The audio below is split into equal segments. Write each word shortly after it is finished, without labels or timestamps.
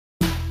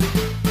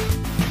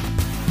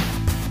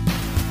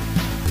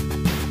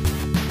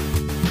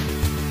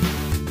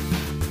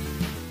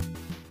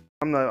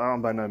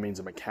I'm by no means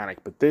a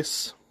mechanic, but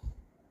this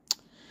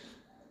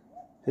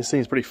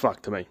seems pretty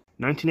fucked to me.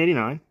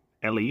 1989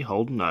 LE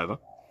Holden Nova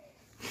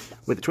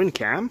with a twin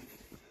cam,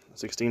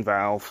 16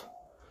 valve,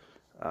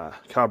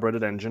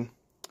 carbureted engine.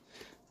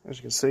 As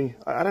you can see,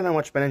 I don't know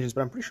much about engines,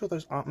 but I'm pretty sure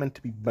those aren't meant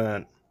to be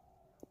burnt.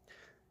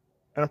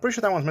 And I'm pretty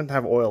sure that one's meant to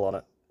have oil on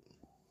it.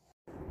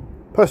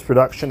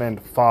 Post-production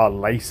and far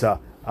later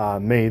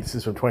me, this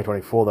is from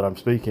 2024 that I'm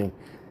speaking.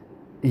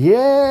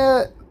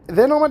 Yeah,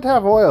 they're not meant to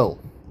have oil.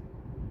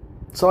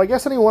 So I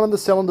guess only one of the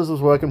cylinders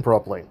was working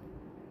properly.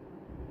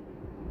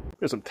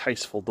 There's some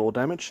tasteful door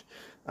damage.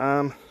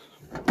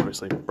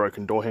 Obviously,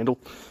 broken door handle.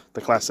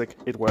 The classic,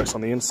 it works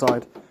on the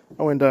inside.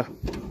 Oh, and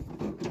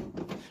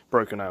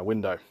broken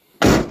window.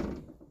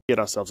 Get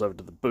ourselves over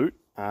to the boot.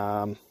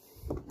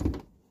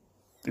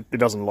 It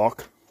doesn't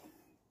lock.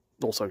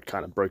 Also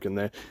kind of broken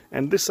there.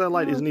 And this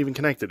light isn't even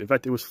connected. In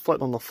fact, it was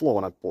floating on the floor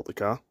when I bought the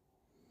car.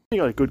 You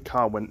got a good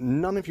car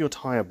when none of your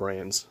tyre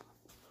brands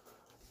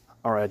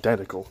are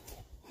identical.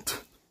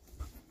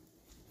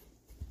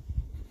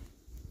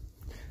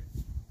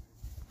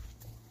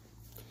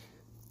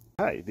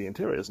 Hey, the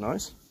interior is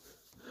nice.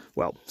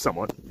 Well,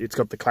 somewhat. It's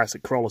got the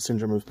classic crawler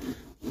syndrome of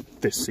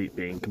this seat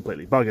being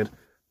completely buggered,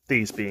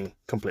 these being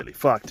completely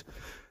fucked,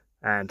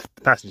 and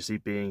the passenger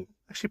seat being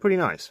actually pretty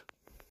nice.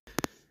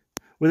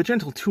 With a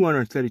gentle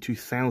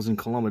 232,000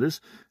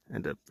 kilometers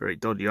and a very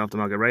dodgy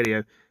aftermarket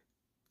radio,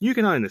 you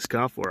can own this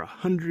car for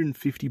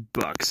 150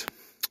 bucks.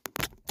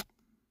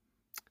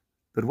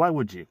 But why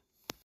would you?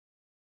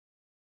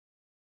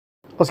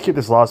 Let's keep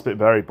this last bit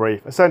very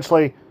brief.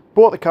 Essentially,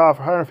 bought the car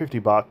for 150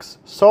 bucks,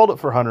 sold it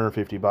for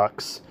 150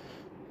 bucks,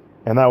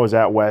 and that was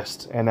out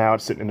west, and now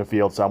it's sitting in a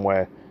field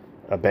somewhere,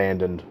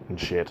 abandoned and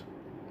shit.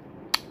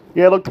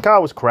 Yeah, look, the car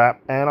was crap,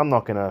 and I'm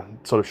not gonna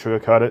sort of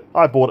sugarcoat it.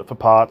 I bought it for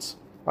parts.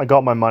 I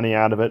got my money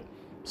out of it,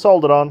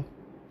 sold it on.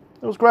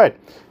 It was great.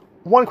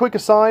 One quick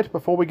aside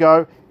before we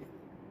go.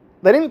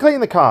 They didn't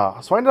clean the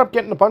car, so I ended up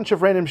getting a bunch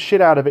of random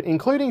shit out of it,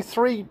 including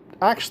 3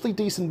 actually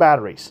decent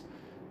batteries.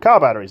 Car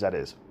batteries, that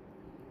is.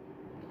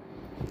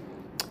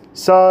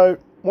 So,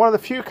 one of the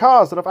few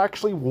cars that I've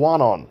actually won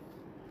on.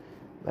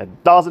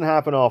 That doesn't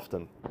happen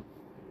often.